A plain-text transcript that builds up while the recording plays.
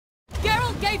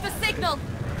gave the signal!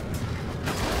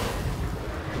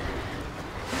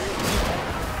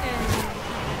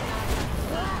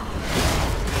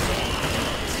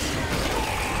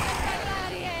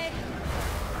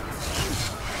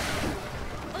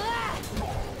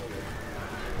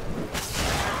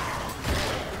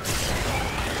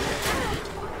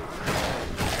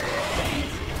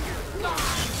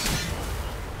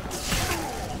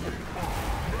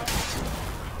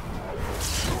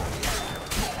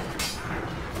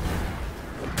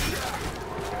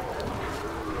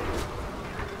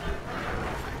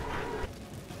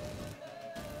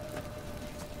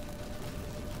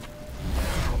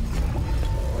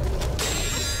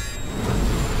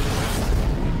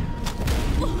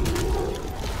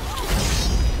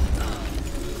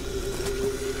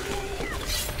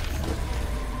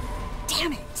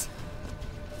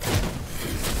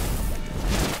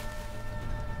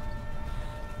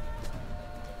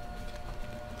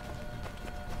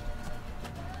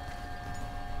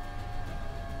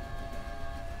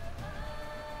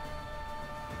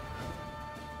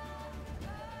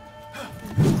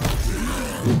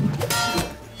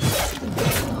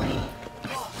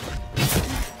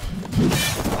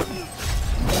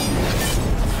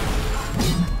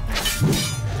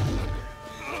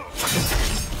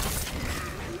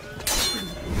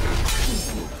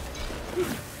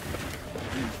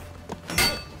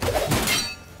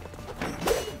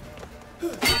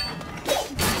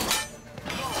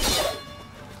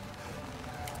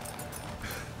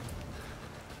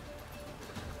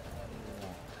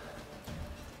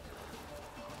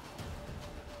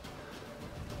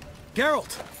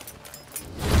 Geralt!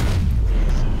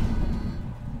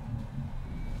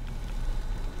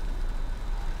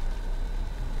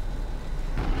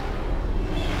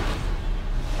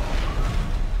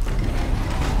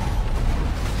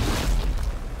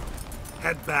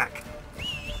 Head back.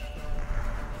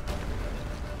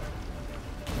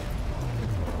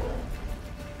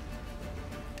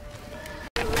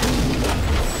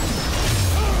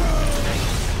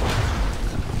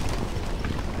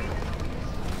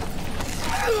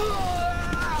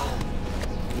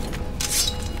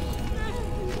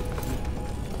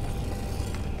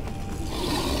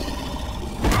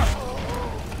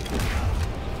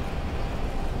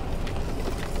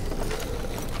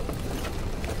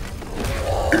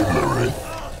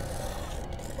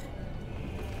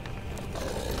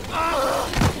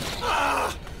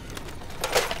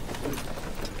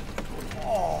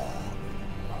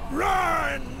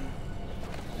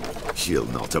 She'll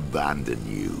not abandon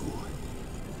you.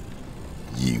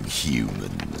 You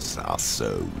humans are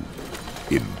so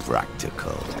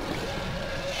impractical.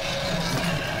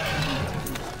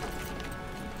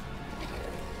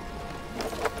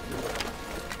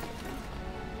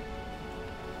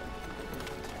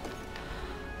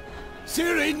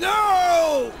 Ciri,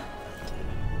 no!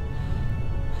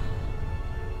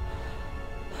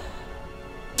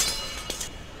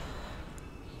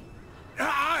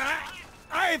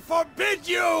 I forbid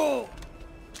you!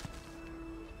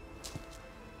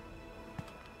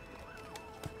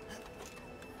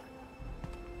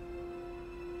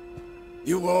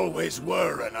 You always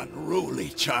were an unruly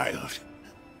child.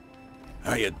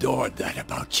 I adored that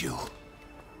about you.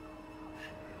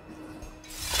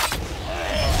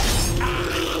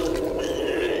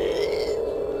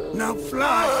 Now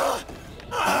fly!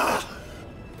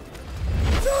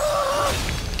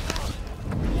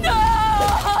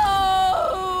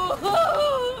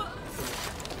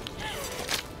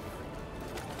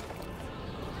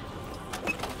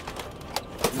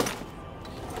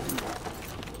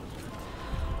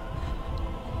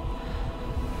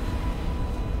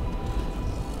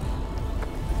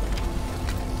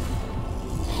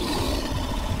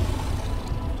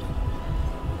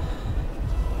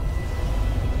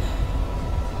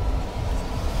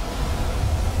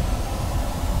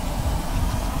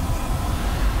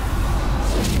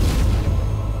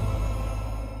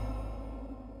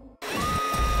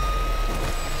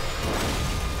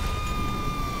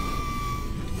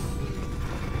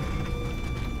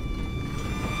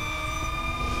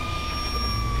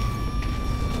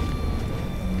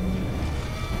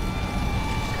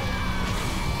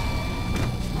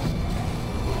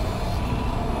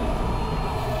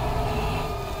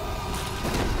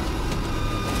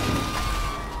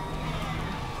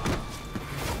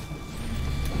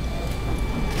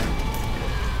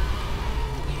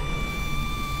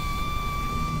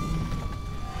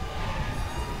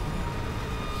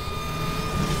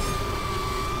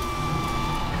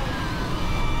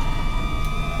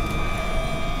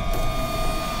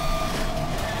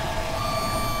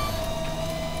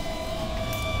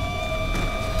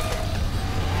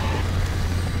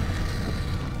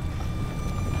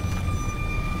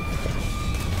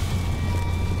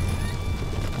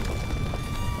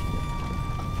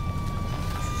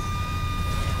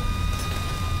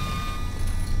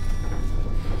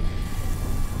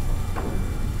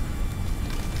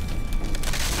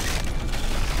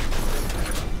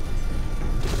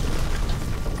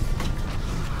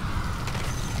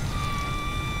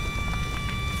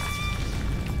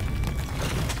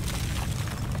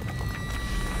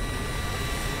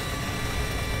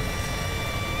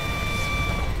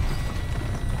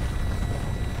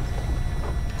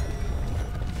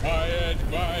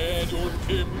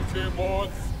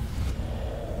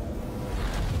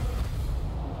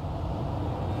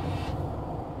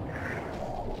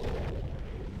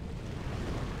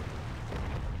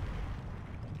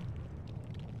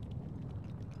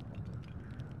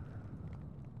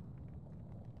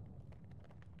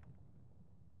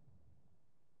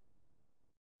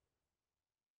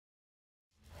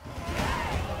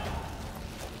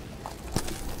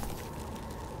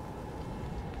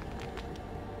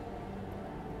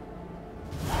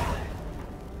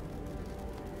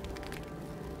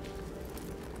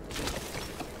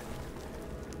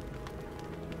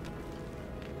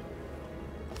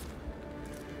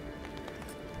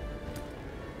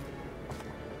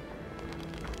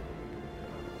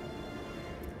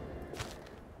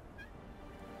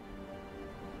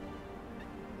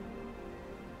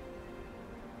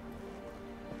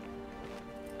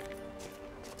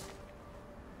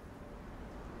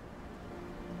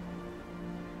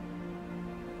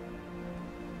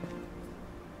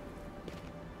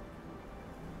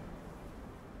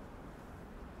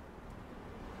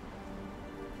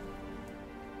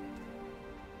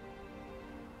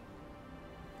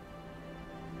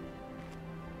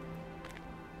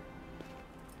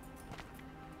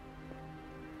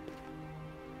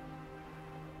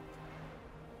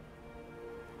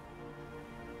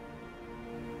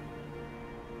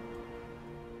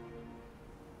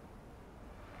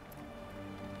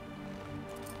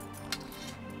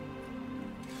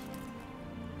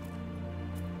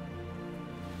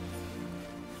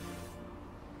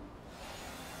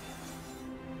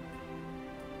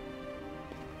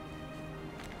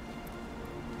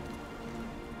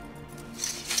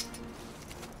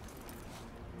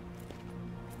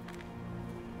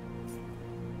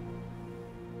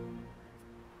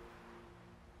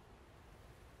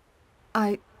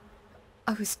 I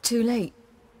was too late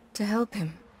to help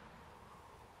him.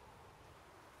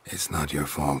 It's not your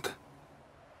fault.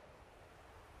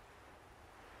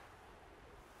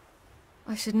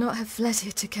 I should not have fled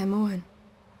here to KcCreations.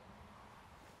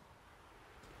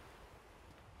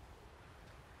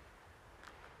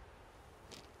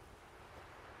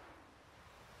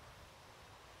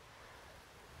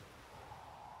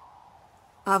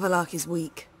 Avalok is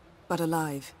weak, but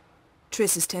alive.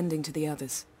 Triss is tending to the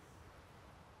others.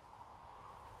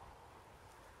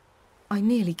 I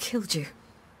nearly killed you.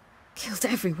 Killed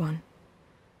everyone.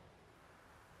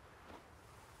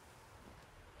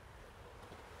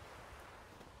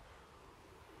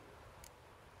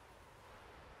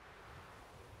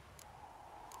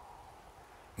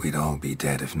 We'd all be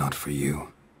dead if not for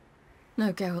you.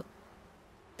 No, Geralt.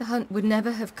 The hunt would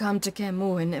never have come to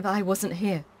KcCreations if I wasn't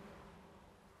here.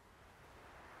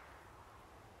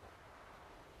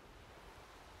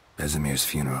 Vesemir's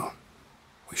funeral.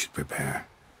 We should prepare.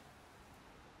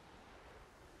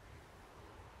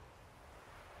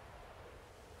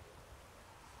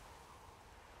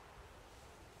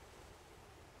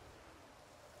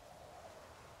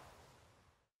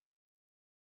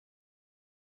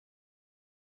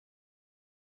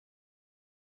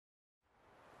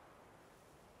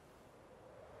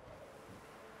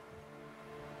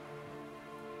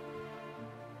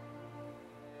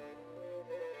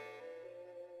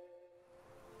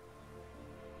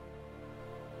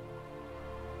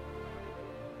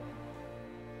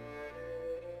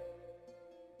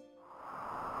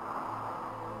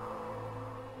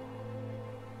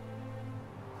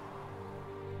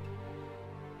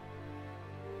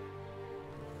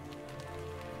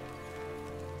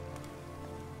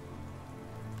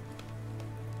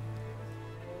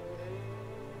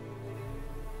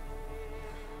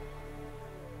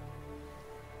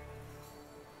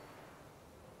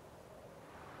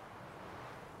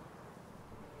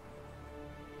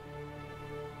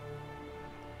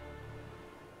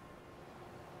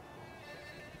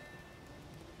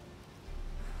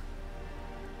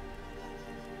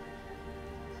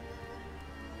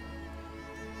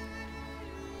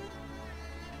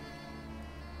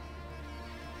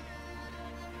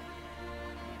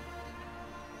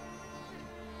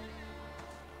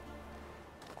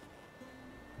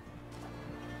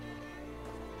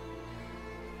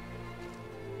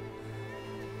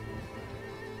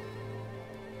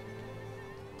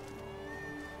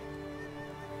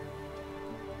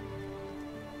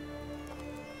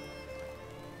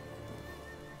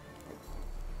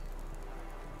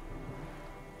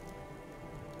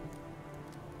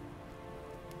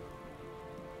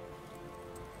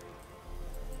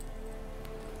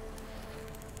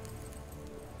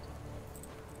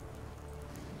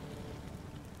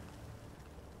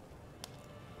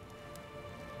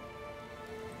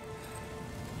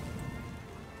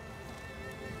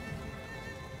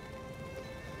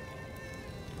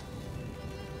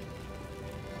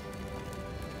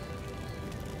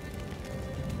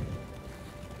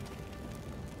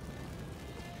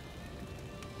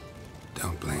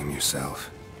 Don't blame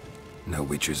yourself. No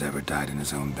Witcher's ever died in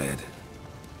his own bed.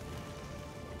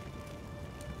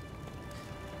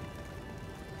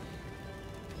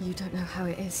 You don't know how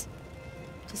it is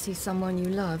to see someone you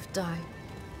love die.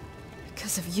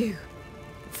 Because of you.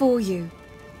 For you.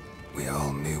 We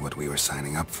all knew what we were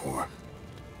signing up for.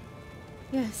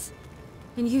 Yes.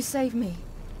 And you saved me.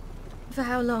 For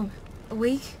how long? A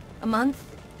week? A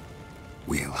month?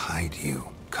 We'll hide you.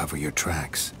 Cover your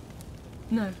tracks.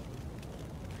 No.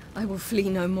 I will flee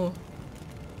no more.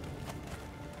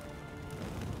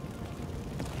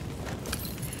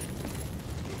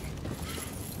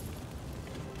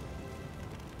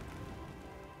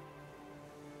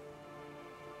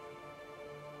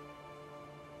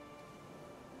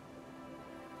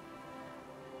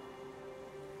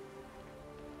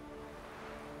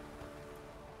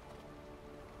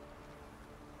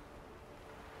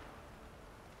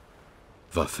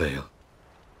 Varthael.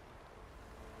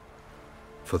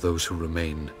 For those who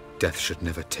remain, death should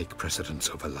never take precedence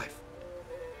over life.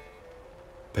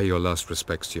 Pay your last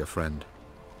respects to your friend.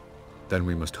 Then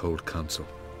we must hold council.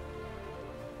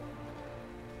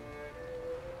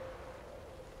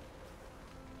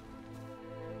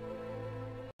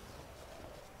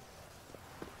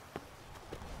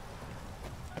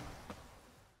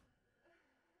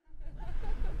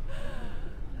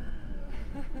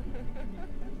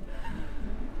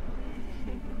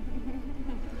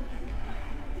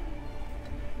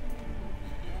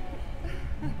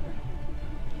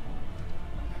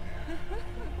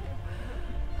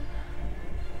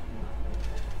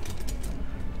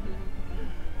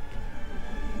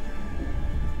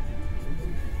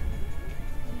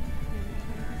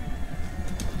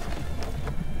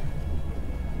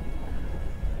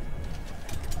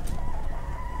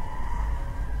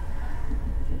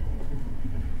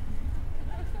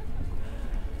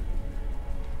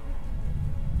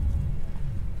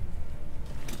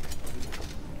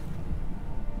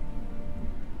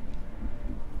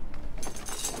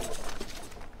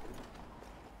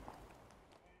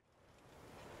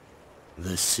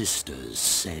 The sisters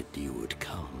said you would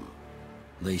come.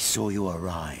 They saw you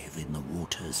arrive in the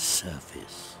water's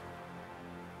surface.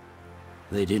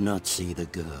 They did not see the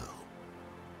girl.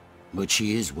 But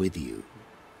she is with you,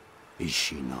 is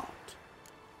she not?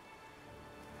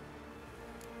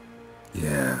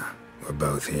 Yeah, we're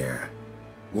both here.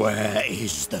 Where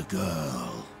is the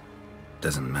girl?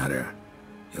 Doesn't matter.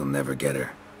 You'll never get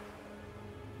her.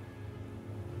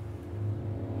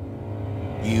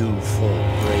 You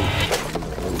fall bravely in the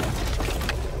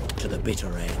road, to the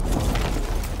bitter end.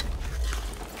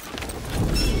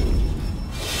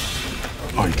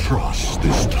 I trust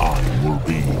this time will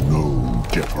be no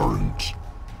different.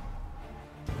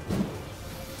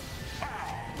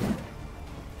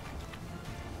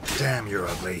 Damn, you're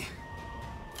ugly.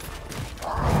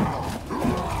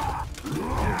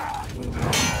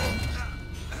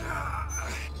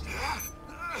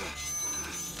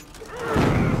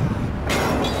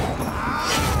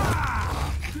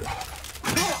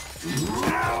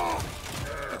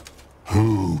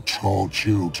 Who taught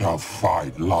you to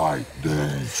fight like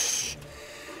this?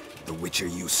 The Witcher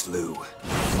you slew.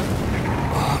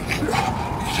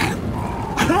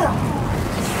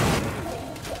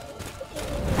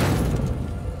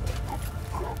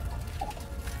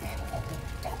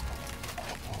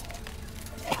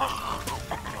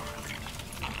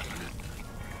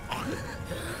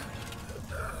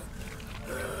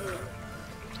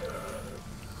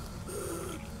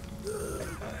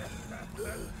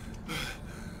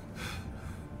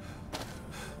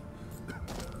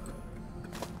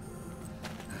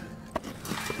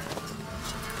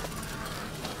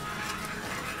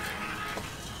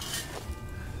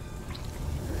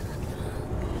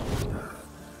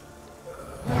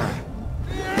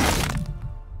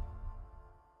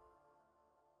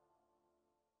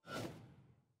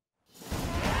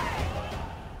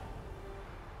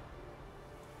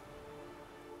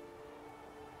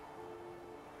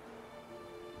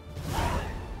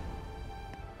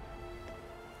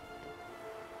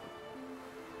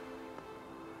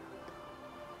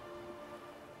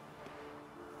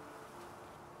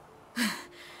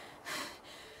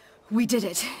 We did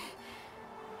it.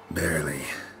 Barely.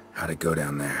 How'd it go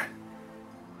down there?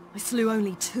 I slew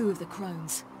only 2 of the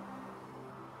crones.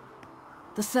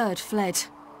 The 3rd fled,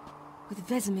 with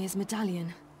Vesemir's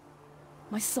medallion.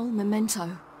 My sole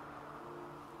memento.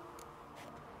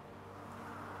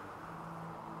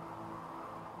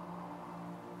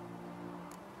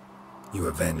 You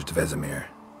avenged Vesemir.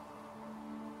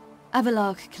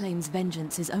 Avalark claims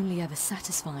vengeance is only ever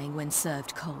satisfying when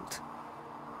served cold.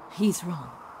 He's wrong.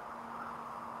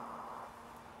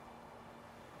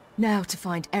 Now to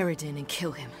find Eredin and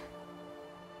kill him.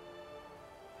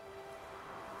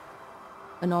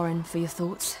 Honorin, for your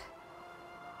thoughts?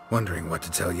 Wondering what to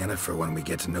tell Yennefer when we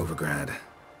get to Novigrad.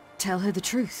 Tell her the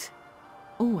truth.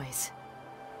 Always.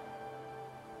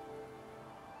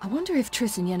 I wonder if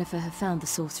Triss and Yennefer have found the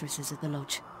sorceresses at the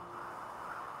lodge.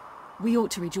 We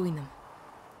ought to rejoin them.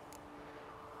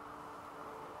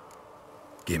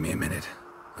 Give me a minute.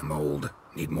 I'm old.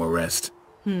 Need more rest.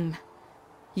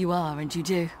 You are, and you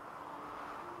do.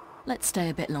 Let's stay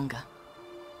a bit longer.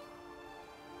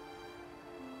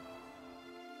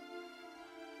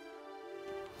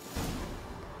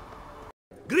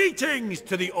 Greetings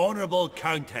to the Honourable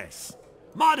Countess.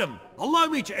 Madam, allow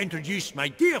me to introduce my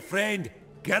dear friend,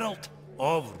 Geralt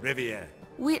of Rivia.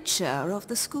 Witcher of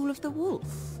the School of the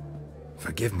Wolf.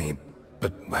 Forgive me,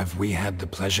 but have we had the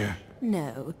pleasure?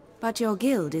 No, but your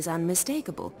guild is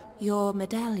unmistakable. Your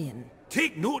medallion.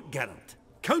 Take note, Geralt.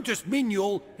 Countess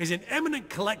Mignolle is an eminent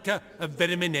collector of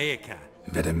Viriminaica.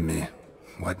 Vesemir.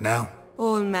 What now?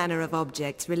 All manner of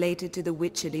objects related to the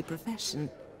witcherly profession.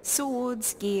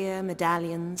 Swords, gear,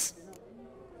 medallions.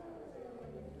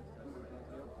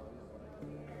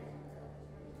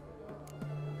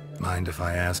 Mind if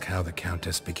I ask how the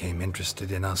Countess became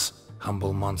interested in us,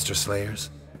 humble monster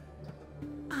slayers?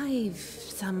 I've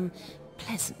some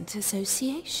pleasant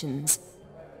associations,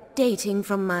 dating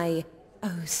from my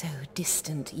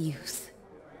oh-so-distant youth.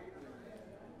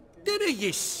 Didn't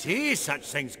you say such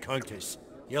things, Countess?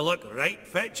 You look right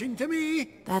fetching to me.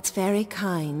 That's very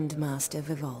kind, Master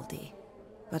Vivaldi.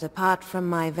 But apart from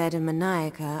my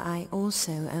Vesemir, I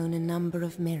also own a number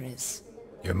of mirrors.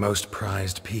 Your most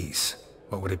prized piece,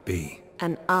 what would it be?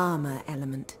 An armor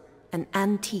element. An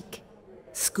antique.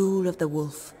 School of the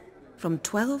Wolf. From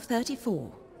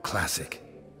 1234. Classic.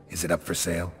 Is it up for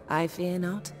sale? I fear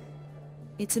not.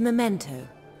 It's a memento.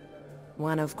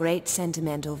 One of great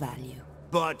sentimental value.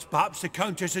 But perhaps the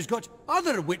Countess has got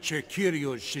other Witcher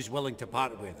curios she's willing to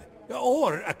part with.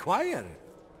 Or acquire.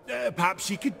 Perhaps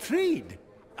he could trade.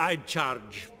 I'd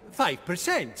charge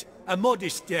 5%. a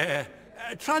modest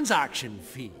transaction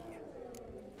fee.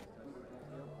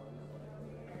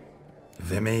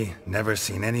 Vimy, never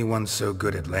seen anyone so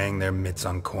good at laying their mitts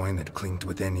on coin that clinked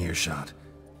within earshot.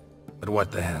 But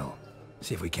what the hell?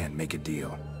 See if we can't make a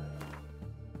deal.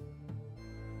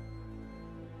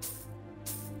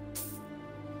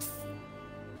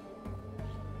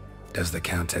 Does the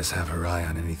Countess have her eye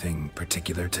on anything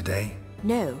particular today?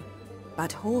 No,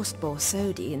 but Horst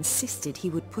Borsodi insisted he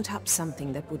would put up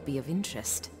something that would be of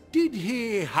interest. Did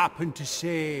he happen to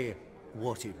say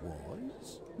what it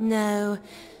was? No.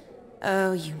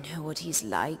 Oh, you know what he's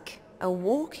like. A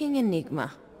walking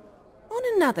enigma. On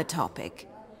another topic.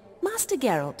 Master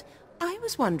Geralt, I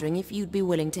was wondering if you'd be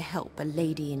willing to help a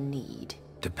lady in need.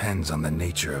 Depends on the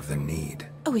nature of the need.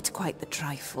 Oh, it's quite the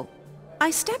trifle.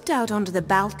 I stepped out onto the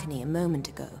balcony a moment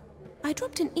ago. I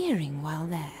dropped an earring while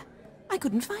there. I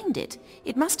couldn't find it.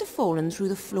 It must have fallen through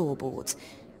the floorboards.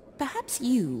 Perhaps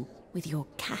you, with your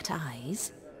cat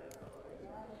eyes...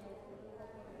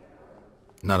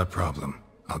 Not a problem.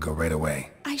 I'll go right away.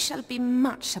 I shall be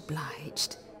much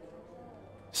obliged.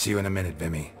 See you in a minute,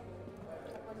 Vimy.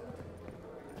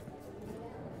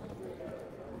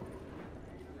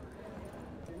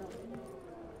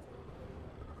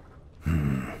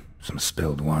 Some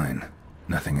spilled wine.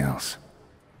 Nothing else.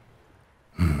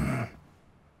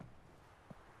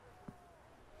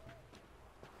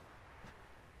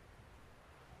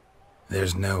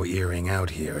 There's no earring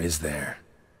out here, is there?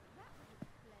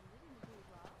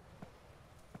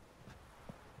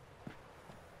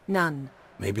 None.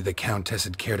 Maybe the Countess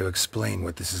would care to explain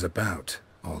what this is about,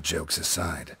 all jokes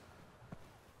aside.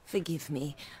 Forgive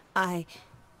me.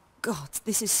 God,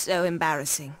 this is so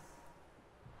embarrassing.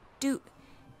 Do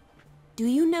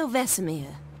you know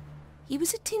Vesemir? He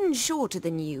was a tinge shorter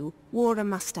than you, wore a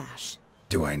mustache.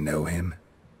 Do I know him?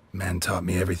 Man taught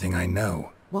me everything I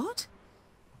know. What?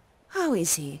 How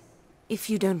is he, if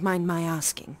you don't mind my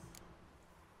asking?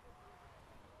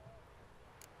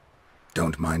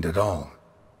 Don't mind at all.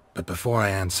 But before I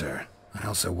answer, I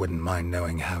also wouldn't mind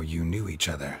knowing how you knew each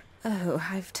other. Oh,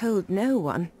 I've told no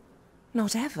one.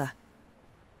 Not ever.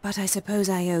 But I suppose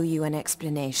I owe you an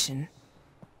explanation.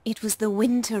 It was the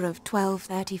winter of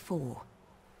 1234.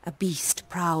 A beast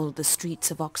prowled the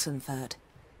streets of Oxenford.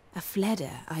 A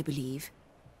fleder, I believe.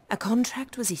 A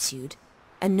contract was issued,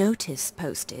 a notice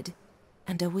posted,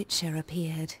 and a witcher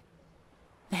appeared.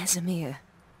 Vesemir,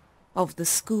 of the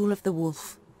School of the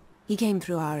Wolf. He came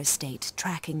through our estate,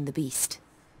 tracking the beast.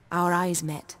 Our eyes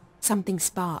met. Something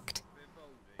sparked.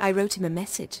 I wrote him a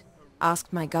message,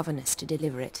 asked my governess to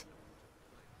deliver it.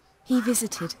 He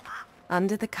visited,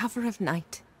 under the cover of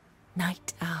night,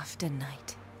 night after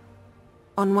night.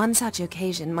 On one such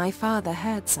occasion, my father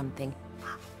heard something.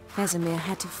 Vesemir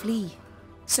had to flee.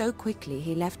 So quickly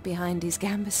he left behind his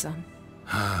gambeson.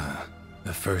 Ah,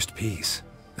 the first piece.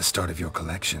 The start of your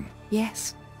collection.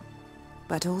 Yes,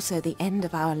 but also the end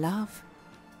of our love.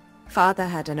 Father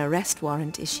had an arrest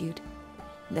warrant issued,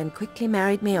 then quickly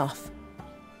married me off.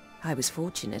 I was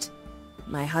fortunate.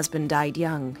 My husband died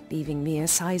young, leaving me a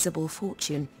sizable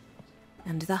fortune,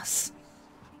 and thus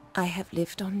I have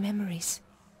lived on memories.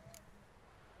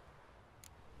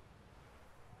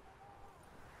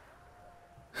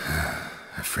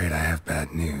 Afraid I have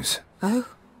bad news. Oh?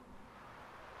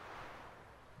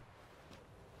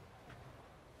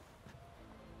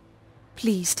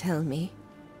 Please tell me,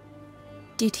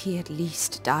 did he at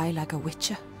least die like a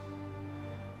witcher?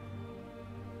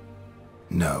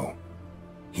 No.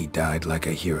 He died like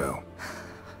a hero.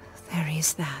 There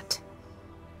is that.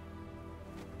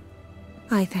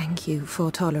 I thank you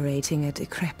for tolerating a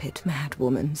decrepit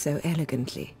madwoman so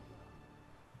elegantly.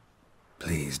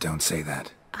 Please don't say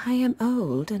that. I am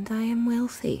old and I am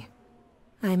wealthy.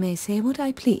 I may say what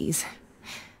I please.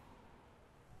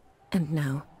 And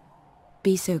now,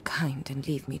 be so kind and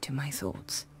leave me to my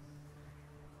thoughts.